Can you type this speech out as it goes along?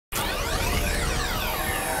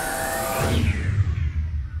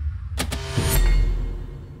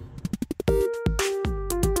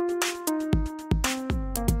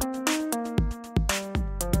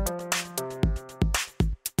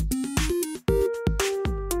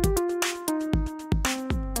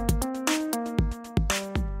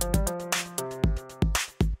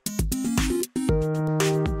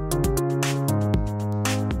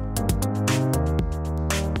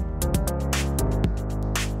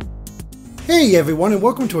Hey everyone, and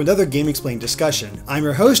welcome to another GameXplain discussion. I'm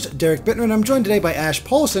your host, Derek Bittner, and I'm joined today by Ash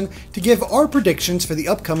Paulson to give our predictions for the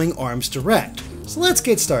upcoming ARMS Direct. So let's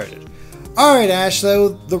get started. Alright Ash, so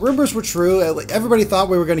the rumors were true. Everybody thought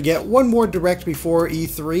we were going to get one more Direct before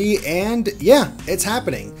E3, and yeah, it's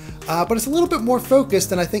happening. But it's a little bit more focused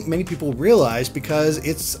than I think many people realize because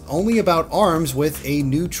it's only about ARMS with a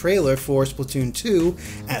new trailer for Splatoon 2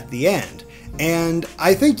 at the end. And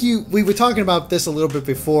I think we were talking about this a little bit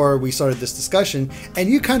before we started this discussion, and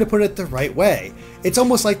you kind of put it the right way. It's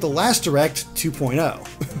almost like the last Direct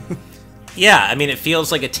 2.0. Yeah, I mean, it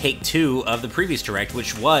feels like a take two of the previous Direct,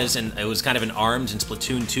 which was, and it was kind of an ARMS and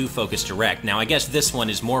Splatoon 2 focused Direct. Now, I guess this one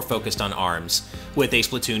is more focused on ARMS with a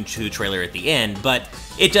Splatoon 2 trailer at the end, but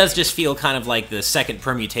it does just feel kind of like the second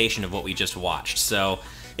permutation of what we just watched. So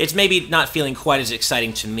it's maybe not feeling quite as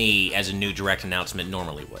exciting to me as a new Direct announcement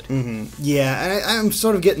normally would. Yeah, and I'm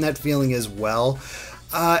sort of getting that feeling as well.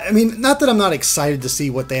 I mean, not that I'm not excited to see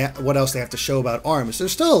what else they have to show about ARMS.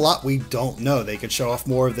 There's still a lot we don't know. They could show off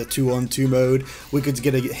more of the 2-on-2 mode. We could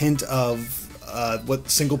get a hint of what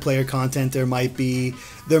single-player content there might be.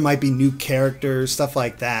 There might be new characters, stuff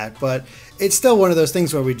like that. But it's still one of those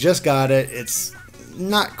things where we just got it. It's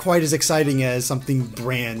not quite as exciting as something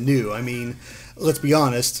brand new. I mean, let's be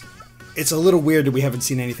honest. It's a little weird that we haven't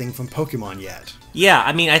seen anything from Pokemon yet. Yeah,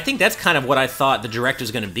 I mean, I think that's kind of what I thought the Direct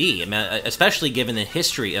was going to be, I mean, especially given the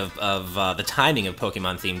history of the timing of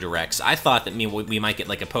Pokemon-themed Directs. I thought that we might get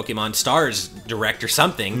like a Pokemon Stars Direct or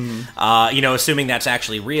something, assuming that's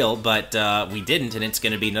actually real, but we didn't, and it's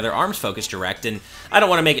going to be another ARMS-focused Direct, and I don't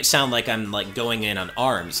want to make it sound like I'm like going in on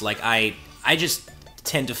ARMS. Like, I just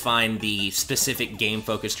tend to find the specific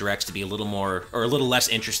game-focused Directs to be a little more, or a little less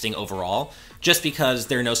interesting overall, just because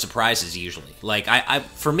there are no surprises usually. Like,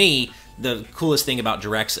 for me, the coolest thing about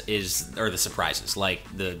Directs are the surprises, like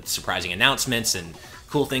the surprising announcements and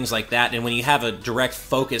cool things like that. And when you have a Direct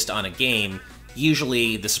focused on a game,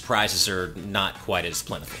 usually the surprises are not quite as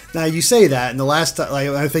plentiful. Now, you say that, and the last time, like,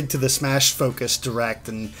 I think to the Smash-focused Direct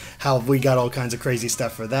and how we got all kinds of crazy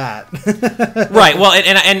stuff for that. Right, well,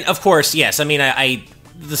 and of course, yes, I mean,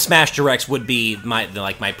 the Smash Directs would be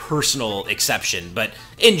my personal exception, but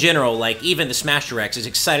in general, like, even the Smash Directs, as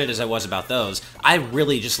excited as I was about those, I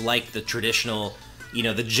really just like the traditional,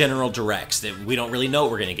 the general Directs that we don't really know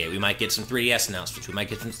what we're going to get. We might get some 3DS announcements, we might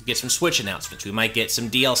get some Switch announcements, we might get some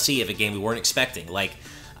DLC of a game we weren't expecting. Like,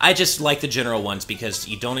 I just like the general ones because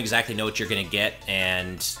you don't exactly know what you're going to get,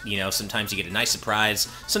 and, sometimes you get a nice surprise,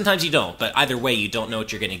 sometimes you don't, but either way, you don't know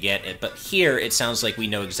what you're going to get. But here, it sounds like we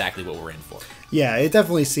know exactly what we're in for. Yeah, it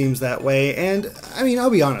definitely seems that way, and, I mean, I'll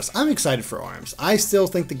be honest, I'm excited for ARMS. I still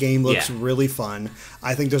think the game looks really fun.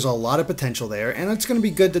 I think there's a lot of potential there, and it's going to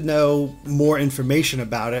be good to know more information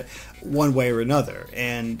about it one way or another,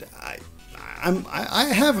 and I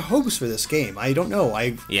have hopes for this game. I don't know.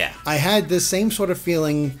 I had this same sort of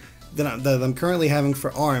feeling that I'm currently having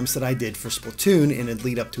for ARMS that I did for Splatoon in the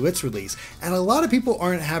lead up to its release. And a lot of people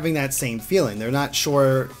aren't having that same feeling. They're not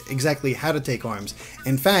sure exactly how to take ARMS.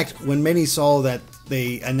 In fact, when many saw that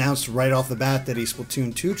they announced right off the bat that a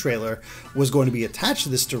Splatoon 2 trailer was going to be attached to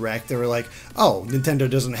this Direct, they were like, oh, Nintendo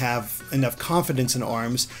doesn't have enough confidence in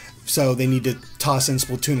ARMS, so they need to toss in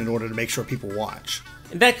Splatoon in order to make sure people watch.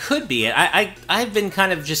 That could be it. I've been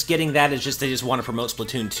kind of just getting that as just they just want to promote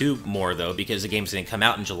Splatoon 2 more, though, because the game's going to come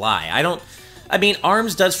out in July. I mean,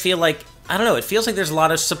 ARMS does feel like, I don't know, it feels like there's a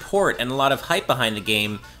lot of support and a lot of hype behind the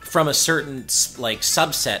game from a certain, like,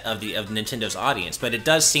 subset of Nintendo's audience, but it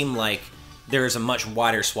does seem like there's a much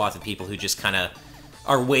wider swath of people who just kind of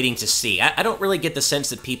are waiting to see. I don't really get the sense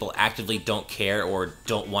that people actively don't care or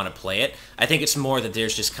don't want to play it. I think it's more that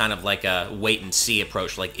there's just kind of like a wait-and-see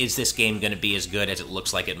approach, like, is this game going to be as good as it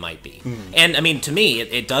looks like it might be? And, I mean, to me,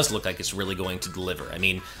 it does look like it's really going to deliver. I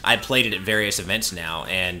mean, I played it at various events now,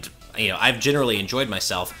 and, I've generally enjoyed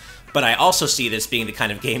myself, but I also see this being the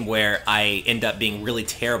kind of game where I end up being really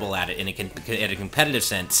terrible at it in a competitive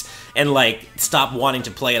sense, and, like, stop wanting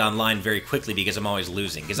to play it online very quickly because I'm always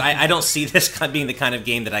losing. Because I don't see this being the kind of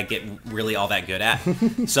game that I get really all that good at.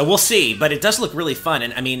 So we'll see, but it does look really fun,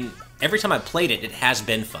 and, I mean, every time I've played it, it has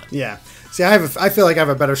been fun. Yeah. See, I feel like I have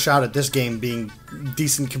a better shot at this game being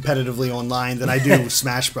decent competitively online than I do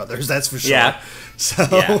Smash Brothers, that's for sure. Yeah. So,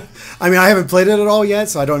 yeah. I mean, I haven't played it at all yet,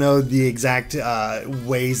 so I don't know the exact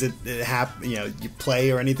ways that you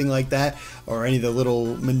play or anything like that, or any of the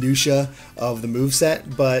little minutia of the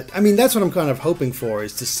moveset. But, I mean, that's what I'm kind of hoping for,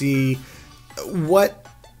 is to see what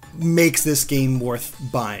makes this game worth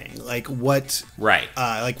buying. Like, what... Right.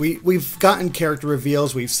 Like, we've gotten character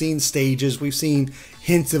reveals, we've seen stages, we've seen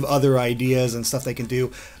hints of other ideas and stuff they can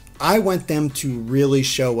do. I want them to really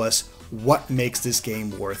show us what makes this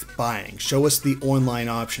game worth buying. Show us the online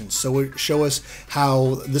options. Show us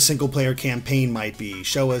how the single player campaign might be.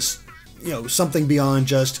 Show us, something beyond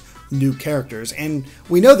just new characters. And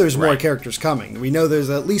we know there's more characters coming. We know there's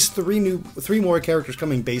at least three more characters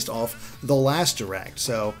coming based off the last Direct.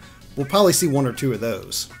 So we'll probably see one or two of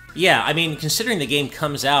those. Yeah, I mean, considering the game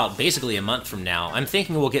comes out basically a month from now, I'm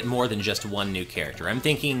thinking we'll get more than just one new character. I'm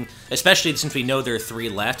thinking, especially since we know there are 3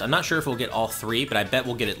 left, I'm not sure if we'll get all 3, but I bet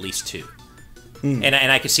we'll get at least 2. And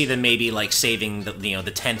I could see them maybe like saving the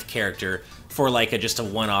 10th character for like just a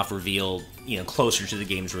one-off reveal, closer to the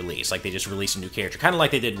game's release. Like they just released a new character, kind of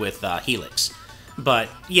like they did with Helix. But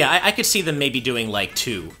yeah, I could see them maybe doing like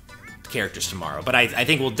 2 characters tomorrow. But I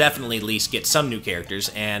think we'll definitely at least get some new characters.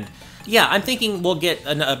 And yeah, I'm thinking we'll get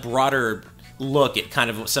a broader look at kind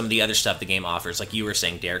of some of the other stuff the game offers, like you were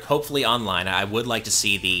saying, Derek. Hopefully online. I would like to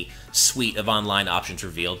see the suite of online options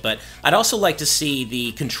revealed, but I'd also like to see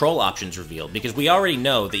the control options revealed, because we already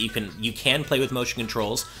know that you can play with motion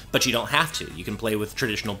controls, but you don't have to. You can play with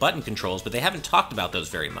traditional button controls, but they haven't talked about those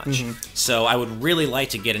very much. So I would really like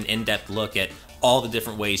to get an in-depth look at all the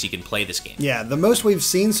different ways you can play this game. Yeah, the most we've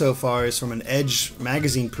seen so far is from an Edge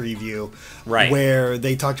magazine preview, where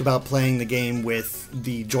they talked about playing the game with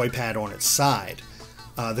the joypad on its side,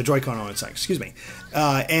 the Joy-Con on its side, excuse me.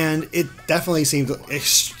 And it definitely seemed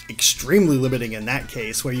extremely limiting in that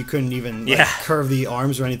case, where you couldn't even curve the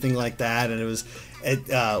arms or anything like that, and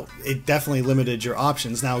it definitely limited your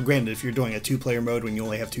options. Now, granted, if you're doing a 2-player mode when you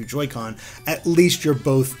only have 2 Joy-Con, at least you're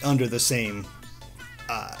both under the same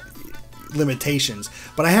limitations,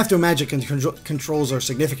 but I have to imagine controls are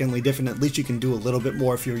significantly different. At least you can do a little bit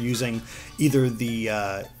more if you're using either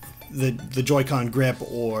the Joy-Con grip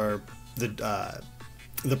or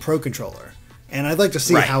the Pro controller. And I'd like to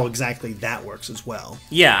see how exactly that works as well.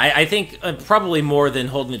 Yeah, I think probably more than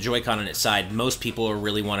holding the Joy-Con on its side, most people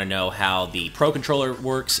really want to know how the Pro controller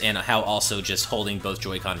works and how also just holding both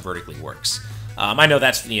Joy-Con vertically works. I know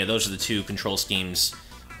that's those are the 2 control schemes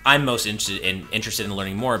I'm most interested in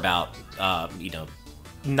learning more about,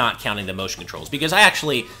 not counting the motion controls, because I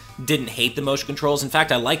actually didn't hate the motion controls. In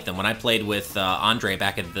fact, I liked them. When I played with Andre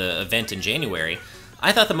back at the event in January,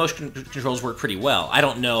 I thought the motion controls worked pretty well. I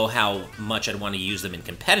don't know how much I'd want to use them in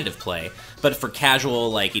competitive play, but for casual,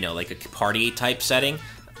 like a party type setting,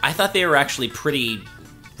 I thought they were actually pretty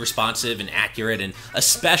responsive and accurate, and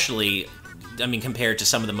especially, compared to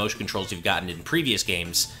some of the motion controls you've gotten in previous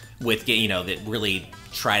games with, that really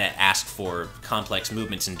try to ask for complex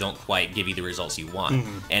movements and don't quite give you the results you want.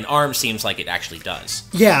 And ARMS seems like it actually does.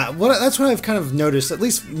 Yeah, well, that's what I've kind of noticed, at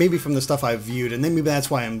least maybe from the stuff I've viewed, and then maybe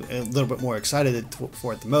that's why I'm a little bit more excited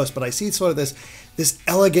for it the most, but I see sort of this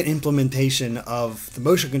elegant implementation of the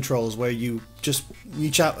motion controls where you just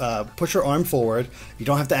reach out, push your arm forward. You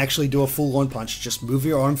don't have to actually do a full-on punch. Just move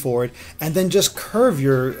your arm forward and then just curve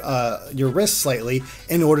your wrist slightly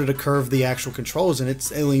in order to curve the actual controls. And it's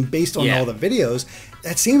based on all the videos,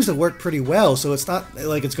 that seems to work pretty well. So it's not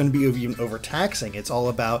like it's going to be even overtaxing. It's all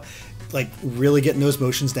about like really getting those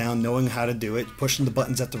motions down, knowing how to do it, pushing the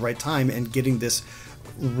buttons at the right time, and getting this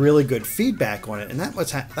really good feedback on it, and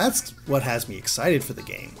that's what has me excited for the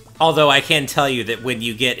game. Although I can tell you that when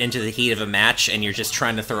you get into the heat of a match and you're just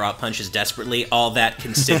trying to throw out punches desperately, all that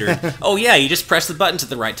considered, oh yeah, you just press the buttons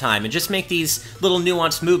at the right time and just make these little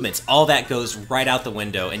nuanced movements, all that goes right out the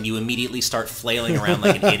window and you immediately start flailing around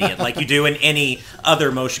like an idiot, like you do in any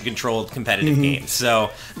other motion-controlled competitive game.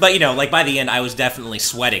 So, but like by the end, I was definitely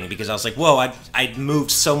sweating because I was like, whoa, I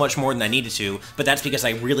moved so much more than I needed to, but that's because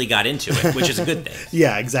I really got into it, which is a good thing.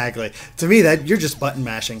 Yeah, exactly. To me, that you're just button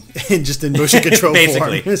mashing and just in motion control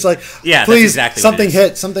basically. Form. It's like, yeah, please, exactly something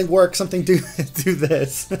hit, something work, something do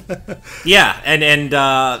this. Yeah, and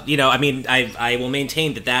I will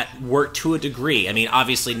maintain that worked to a degree. I mean,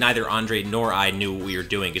 obviously, neither Andre nor I knew what we were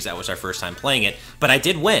doing because that was our first time playing it, but I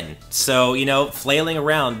did win. So, flailing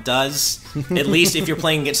around does, at least if you're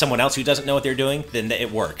playing against someone else who doesn't know what they're doing, then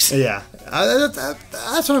it works. Yeah,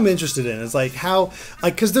 that's what I'm interested in. It's like how,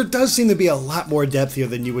 because there does seem to be a lot more depth here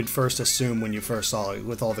than you would first assume when you first saw it,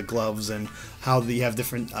 with all the gloves and how you have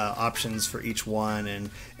different options for each one, and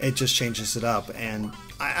it just changes it up. And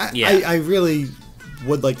I really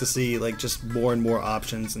would like to see just more and more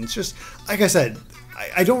options. And it's just, like I said,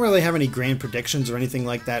 I don't really have any grand predictions or anything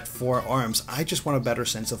like that for ARMS. I just want a better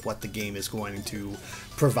sense of what the game is going to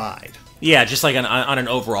provide. Yeah, just like on an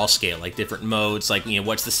overall scale, like different modes, like,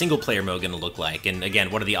 what's the single player mode going to look like? And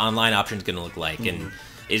again, what are the online options going to look like? And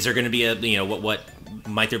is there going to be a, what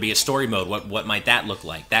might there be a story mode? What might that look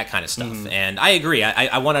like? That kind of stuff. And I agree.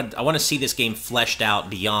 I want to see this game fleshed out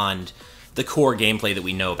beyond the core gameplay that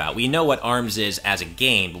we know about. We know what ARMS is as a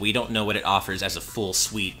game, but we don't know what it offers as a full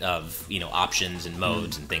suite of, you know, options and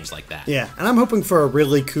modes and things like that. Yeah, and I'm hoping for a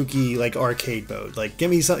really kooky, like, arcade mode. Like, get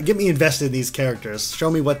me invested in these characters. Show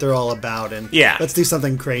me what they're all about, and let's do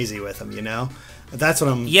something crazy with them, you know? That's what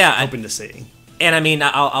I'm hoping to see. And I mean,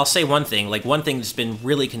 I'll say one thing. Like, one thing that's been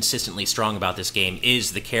really consistently strong about this game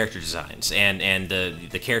is the character designs and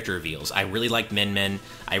the character reveals. I really liked Min Min.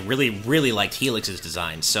 I really liked Helix's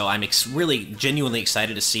design. So I'm really genuinely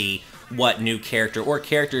excited to see what new character or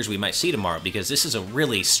characters we might see tomorrow, because this is a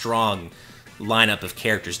really strong lineup of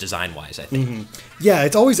characters design-wise, I think. Yeah,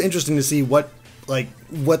 it's always interesting to see what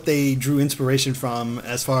they drew inspiration from,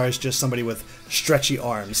 as far as just somebody with stretchy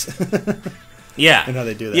arms. Yeah, and how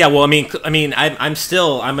they do that. Yeah, well, I'm gonna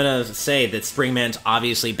say that Springman's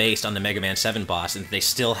obviously based on the Mega Man 7 boss, and they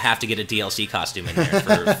still have to get a DLC costume in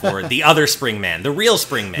there for the other Springman, the real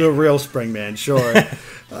Springman. The real Springman, sure.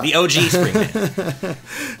 The OG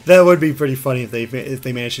Springman. That would be pretty funny if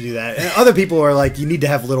they managed to do that. And other people are like, you need to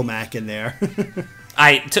have Little Mac in there.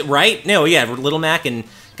 Right? No, yeah, Little Mac, and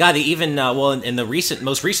God, they even in the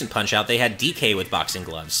most recent Punch Out, they had DK with boxing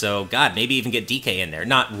gloves. So God, maybe even get DK in there.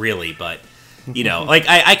 Not really, but. You know, like,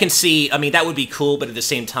 I can see, I mean, that would be cool, but at the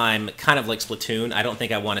same time, kind of like Splatoon, I don't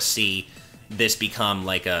think I want to see this become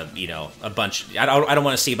like a bunch, I don't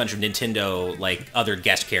want to see a bunch of Nintendo, like, other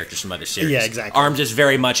guest characters from other series. Yeah, exactly. ARMS is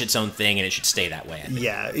very much its own thing, and it should stay that way, I think.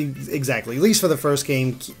 Yeah, exactly. At least for the first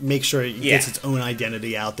game, make sure it gets its own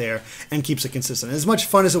identity out there and keeps it consistent. As much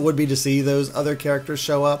fun as it would be to see those other characters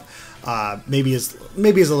show up, maybe as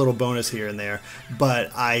a little bonus here and there,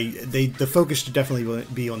 but the focus should definitely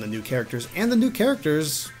be on the new characters, and the new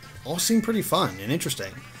characters all seem pretty fun and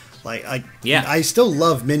interesting. Like, I still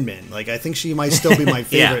love Min Min. Like, I think she might still be my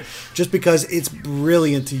favorite, just because it's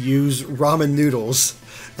brilliant to use ramen noodles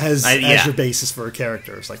as your basis for a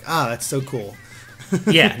character. It's like, that's so cool.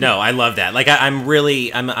 Yeah, no, I love that. Like,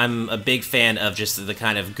 I'm a big fan of just the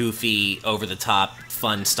kind of goofy, over the top,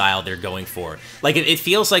 fun style they're going for. Like, it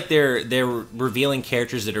feels like they're revealing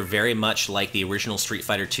characters that are very much like the original Street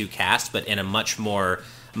Fighter 2 cast, but in a much more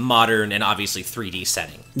modern and obviously 3D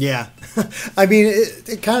setting. Yeah. I mean,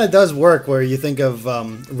 it kind of does work, where you think of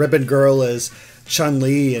Ribbon Girl as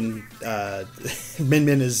Chun-Li and Min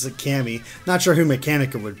Min as Cammy. Not sure who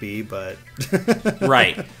Mechanica would be, but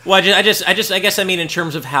right. Well, I guess I mean, in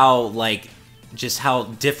terms of how, like, just how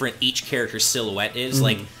different each character's silhouette is,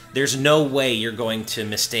 like, there's no way you're going to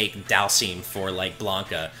mistake Dalsim for, like,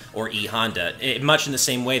 Blanca or E Honda. Much in the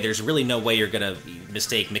same way, there's really no way you're going to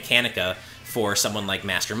mistake Mechanica for someone like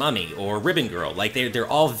Master Mummy or Ribbon Girl. Like, they're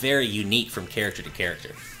all very unique from character to character.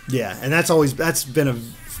 Yeah, and that's been a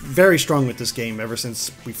very strong with this game ever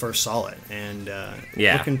since we first saw it. And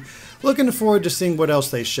looking forward to seeing what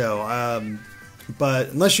else they show. But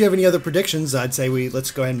unless you have any other predictions, I'd say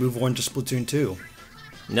let's go ahead and move on to Splatoon 2.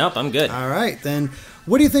 Nope, I'm good. All right, then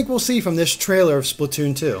what do you think we'll see from this trailer of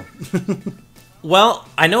Splatoon 2? Well,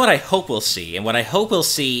 I know what I hope we'll see, and what I hope we'll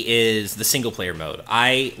see is the single-player mode.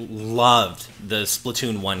 I loved the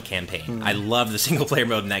Splatoon 1 campaign. I loved the single-player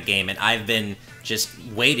mode in that game, and I've been just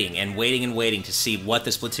waiting to see what the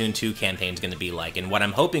Splatoon 2 campaign is going to be like. And what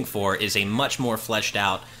I'm hoping for is a much more fleshed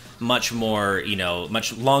out, much more,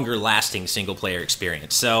 much longer-lasting single-player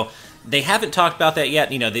experience. So they haven't talked about that yet.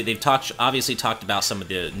 They've obviously talked about some of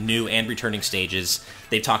the new and returning stages.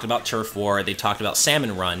 They've talked about Turf War. They've talked about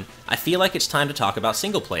Salmon Run. I feel like it's time to talk about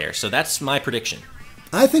single player. So that's my prediction.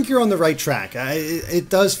 I think you're on the right track. It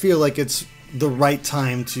does feel like it's the right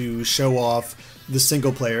time to show off the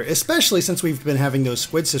single player, especially since we've been having those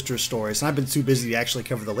Squid Sisters stories. And I've been too busy to actually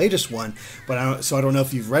cover the latest one, so I don't know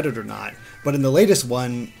if you've read it or not. But in the latest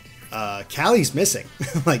one, Callie's missing.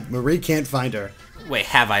 Like, Marie can't find her. Wait,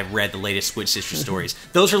 have I read the latest Squid Sister stories?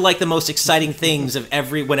 Those are like the most exciting things of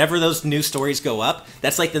whenever those new stories go up,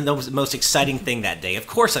 that's like the most exciting thing that day. Of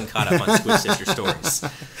course I'm caught up on Squid Sister stories.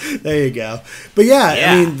 There you go. But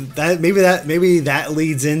I mean, maybe that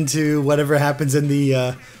leads into whatever happens in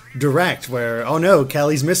the Direct, where, oh no,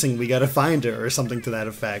 Callie's missing, we gotta find her, or something to that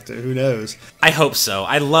effect. Who knows? I hope so.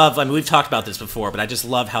 I mean, we've talked about this before, but I just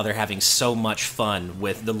love how they're having so much fun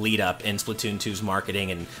with the lead up in Splatoon 2's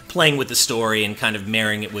marketing and playing with the story and kind of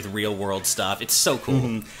marrying it with real world stuff. It's so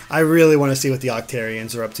cool. I really want to see what the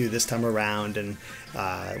Octarians are up to this time around, and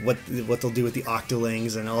what they'll do with the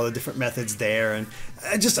Octolings and all the different methods there. And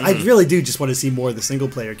I really do just want to see more of the single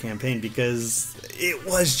player campaign, because it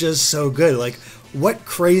was just so good. Like, what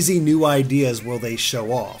crazy new ideas will they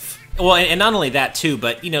show off? Well, and not only that too,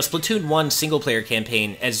 but Splatoon 1 single player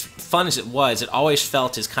campaign, as fun as it was, it always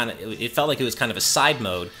felt it felt like it was kind of a side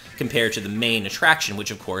mode compared to the main attraction,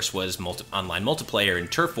 which of course was online multiplayer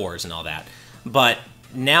and turf wars and all that. But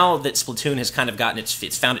now that Splatoon has kind of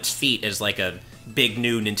it's found its feet as like a big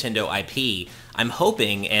new Nintendo IP, I'm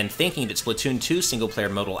hoping and thinking that Splatoon 2 single player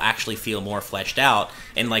mode will actually feel more fleshed out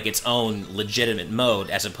and like its own legitimate mode,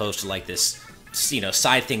 as opposed to like this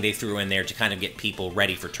side thing they threw in there to kind of get people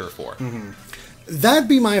ready for turf war. Mm-hmm. That'd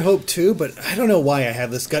be my hope too, but I don't know why I have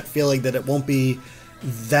this gut feeling that it won't be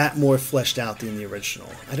that more fleshed out than the original.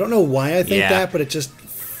 I don't know why I think that, but it just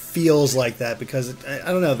feels like that because I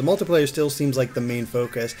don't know, the multiplayer still seems like the main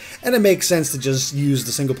focus, and it makes sense to just use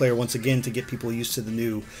the single player once again to get people used to the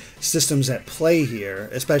new systems at play here,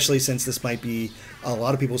 especially since this might be a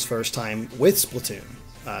lot of people's first time with Splatoon.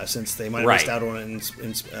 Since they might have missed out on it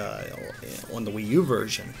on the Wii U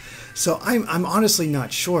version. So I'm honestly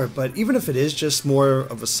not sure, but even if it is just more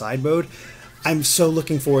of a side mode, I'm so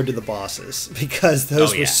looking forward to the bosses because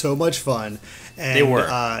those were so much fun. And they were.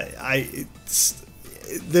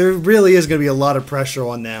 There really is going to be a lot of pressure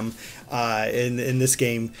on them in this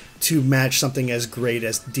game to match something as great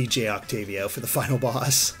as DJ Octavio for the final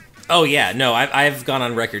boss. Oh, yeah. No, I've gone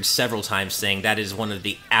on record several times saying that is one of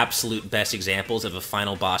the absolute best examples of a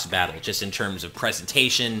final boss battle, just in terms of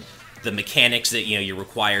presentation, the mechanics that you're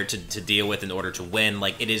required to deal with in order to win.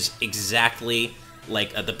 Like, it is exactly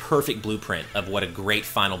like the perfect blueprint of what a great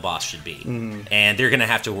final boss should be. Mm-hmm. And they're going to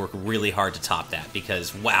have to work really hard to top that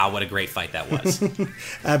because, wow, what a great fight that was.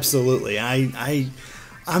 Absolutely.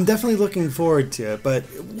 I'm definitely looking forward to it. But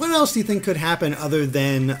what else do you think could happen other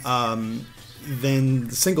than the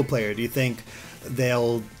single player? Do you think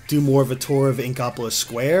they'll do more of a tour of Inkopolis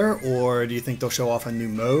Square, or do you think they'll show off a new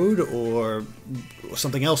mode, or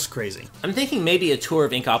something else crazy? I'm thinking maybe a tour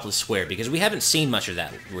of Inkopolis Square, because we haven't seen much of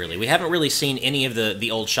that, really. We haven't really seen any of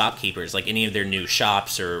the old shopkeepers, like any of their new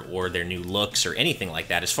shops or their new looks or anything like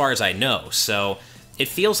that, as far as I know. So it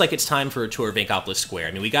feels like it's time for a tour of Inkopolis Square.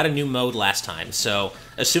 I mean, we got a new mode last time, so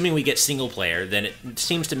assuming we get single player, then it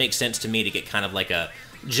seems to make sense to me to get kind of like a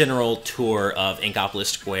general tour of Inkopolis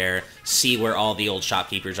Square, see where all the old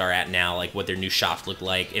shopkeepers are at now, like what their new shops look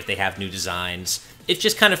like, if they have new designs. It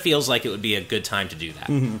just kind of feels like it would be a good time to do that.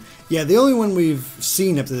 Mm-hmm. Yeah, the only one we've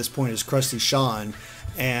seen up to this point is Krusty Sean,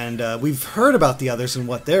 and we've heard about the others and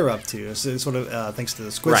what they're up to, so sort of thanks to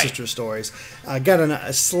the Squid Sister stories. Got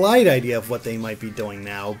a slight idea of what they might be doing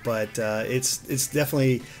now, but it's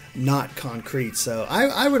definitely not concrete. So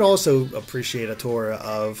I would also appreciate a tour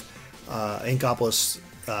of Inkopolis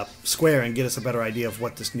Square and get us a better idea of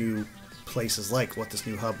what this new place is like, what this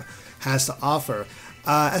new hub has to offer.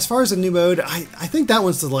 As far as the new mode, I think that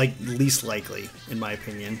one's the least likely, in my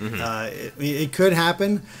opinion. Mm-hmm. It could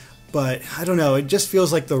happen, but I don't know. It just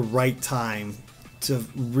feels like the right time to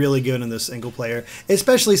really go into the single player,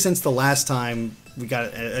 especially since the last time we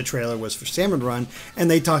got a trailer was for Salmon Run, and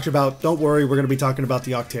they talked about, don't worry, we're going to be talking about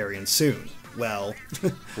the Octarian soon. Well,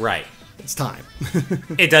 right. It's time.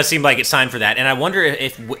 It does seem like it's time for that. And I wonder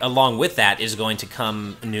if along with that is going to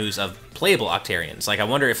come news of playable Octarians. Like, I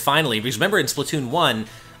wonder if finally, because remember in Splatoon 1,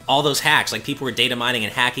 all those hacks, like people were data mining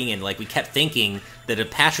and hacking, and like we kept thinking that a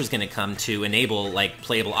patch was going to come to enable like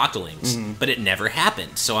playable Octolings, but it never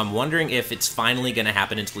happened. So I'm wondering if it's finally going to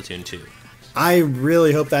happen in Splatoon 2. I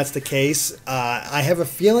really hope that's the case. I have a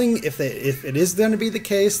feeling if it is going to be the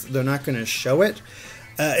case, they're not going to show it.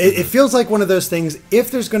 It feels like one of those things,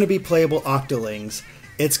 if there's going to be playable Octolings,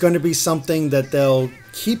 it's going to be something that they'll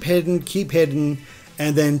keep hidden,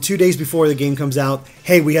 and then 2 days before the game comes out,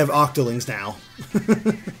 hey, we have Octolings now.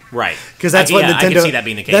 Right. Because that's what Nintendo. I can see that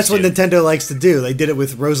being the case. That's what Nintendo likes to do. They did it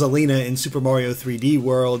with Rosalina in Super Mario 3D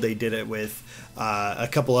World. They did it with a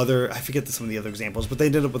couple other. I forget some of the other examples, but they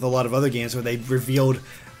did it with a lot of other games where they revealed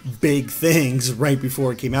big things right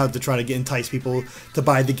before it came out to try to entice people to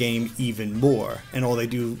buy the game even more. And all they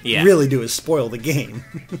do really do is spoil the game.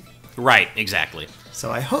 Right. Exactly. So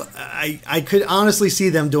I hope I could honestly see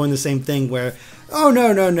them doing the same thing where, oh,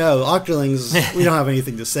 no, Octolings, we don't have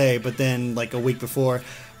anything to say. But then, like a week before,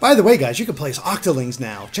 by the way, guys, you can play as Octolings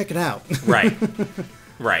now. Check it out. Right.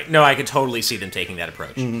 Right. No, I could totally see them taking that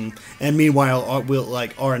approach. Mm-hmm. And meanwhile,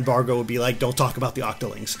 our embargo would be like, don't talk about the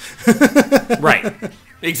Octolings. Right.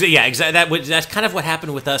 Yeah, exactly. That's kind of what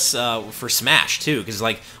happened with us for Smash, too, because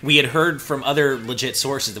like we had heard from other legit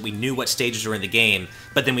sources that we knew what stages were in the game,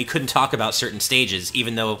 but then we couldn't talk about certain stages,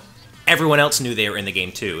 even though everyone else knew they were in the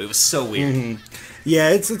game, too. It was so weird. Mm-hmm. Yeah,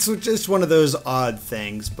 it's just one of those odd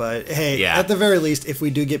things, but hey, at the very least, if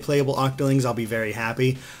we do get playable Octolings, I'll be very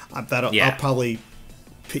happy. I'll probably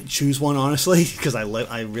choose one, honestly, because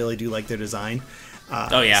I really do like their design.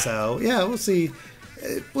 Oh yeah. So yeah, we'll see.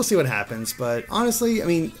 We'll see what happens. But honestly, I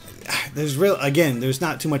mean, there's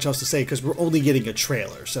not too much else to say because we're only getting a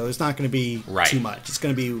trailer, so it's not going to be too much. It's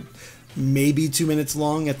going to be maybe 2 minutes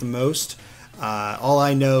long at the most. All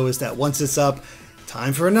I know is that once it's up,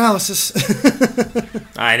 time for analysis.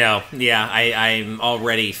 I know. Yeah, I'm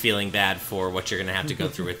already feeling bad for what you're going to have to go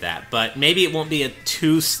through with that. But maybe it won't be a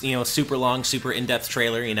super long, super in-depth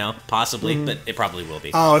trailer, possibly, but it probably will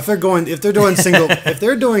be. Oh, if they're doing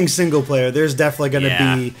single player, there's definitely going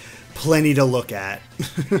to be plenty to look at.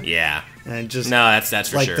 Yeah. And just that's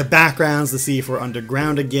for like sure. The backgrounds to see if we're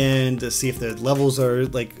underground again, to see if the levels are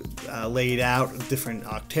laid out, different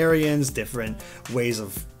Octarians, different ways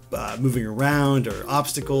of moving around or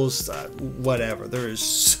obstacles, whatever. There is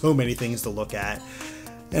so many things to look at,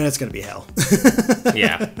 and it's going to be hell.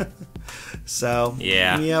 Yeah. So,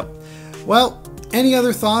 yeah. Yep. Well, any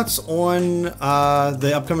other thoughts on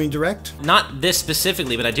the upcoming Direct? Not this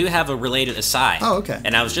specifically, but I do have a related aside. Oh, okay.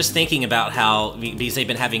 And I was just thinking about how, because they've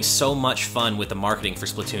been having so much fun with the marketing for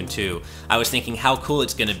Splatoon 2, I was thinking how cool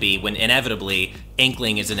it's going to be when inevitably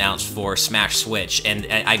Inkling is announced for Smash Switch. And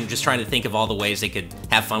I'm just trying to think of all the ways they could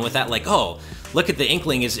have fun with that. Like, oh, look at the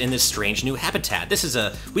Inkling is in this strange new habitat.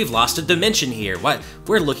 We've lost a dimension here. What?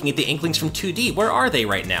 We're looking at the Inklings from 2D. Where are they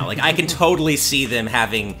right now? Like, I can totally see them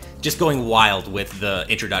just going wild with the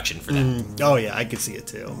introduction for that. Oh yeah, I could see it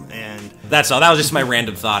too. And that's all. That was just my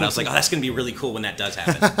random thought. I was like, oh, that's going to be really cool when that does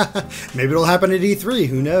happen. Maybe it'll happen at E3.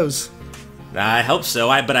 Who knows? I hope so.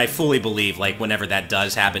 But I fully believe, whenever that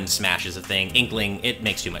does happen, Smash is a thing. Inkling, it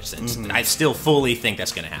makes too much sense. I still fully think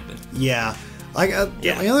that's going to happen. Yeah.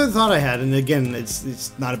 The other thought I had, and again,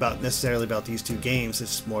 it's not necessarily about these two games.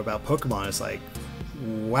 It's more about Pokemon. It's like,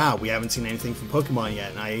 wow, we haven't seen anything from Pokemon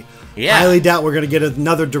yet, and I highly doubt we're going to get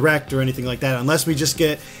another Direct or anything like that, unless we just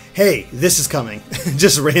get, hey, this is coming,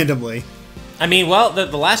 just randomly. I mean, well,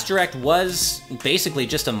 the last Direct was basically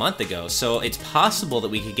just a month ago, so it's possible that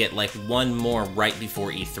we could get one more right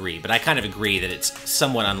before E3, but I kind of agree that it's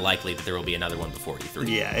somewhat unlikely that there will be another one before E3.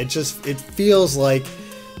 Yeah, it feels like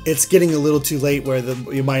it's getting a little too late where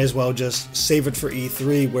you might as well just save it for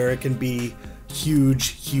E3 where it can be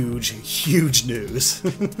huge news.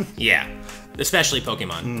 Yeah, especially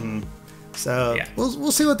Pokemon. So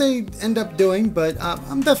we'll see what they end up doing, but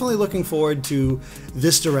I'm definitely looking forward to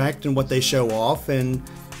this Direct and what they show off, and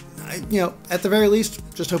at the very least,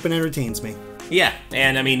 just hope it entertains me. Yeah,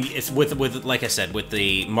 and I mean, it's with like I said, with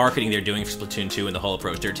the marketing they're doing for Splatoon 2 and the whole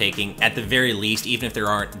approach they're taking, at the very least, even if there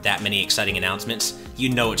aren't that many exciting announcements,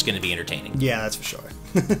 it's going to be entertaining. Yeah, that's for sure.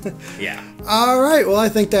 Yeah. All right, well, I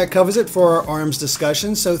think that covers it for our ARMS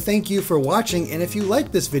discussion, so thank you for watching, and if you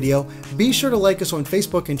like this video, be sure to like us on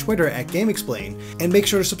Facebook and Twitter at GameXplain, and make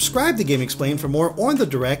sure to subscribe to GameXplain for more on the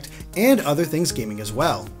Direct and other things gaming as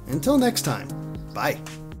well. Until next time, bye.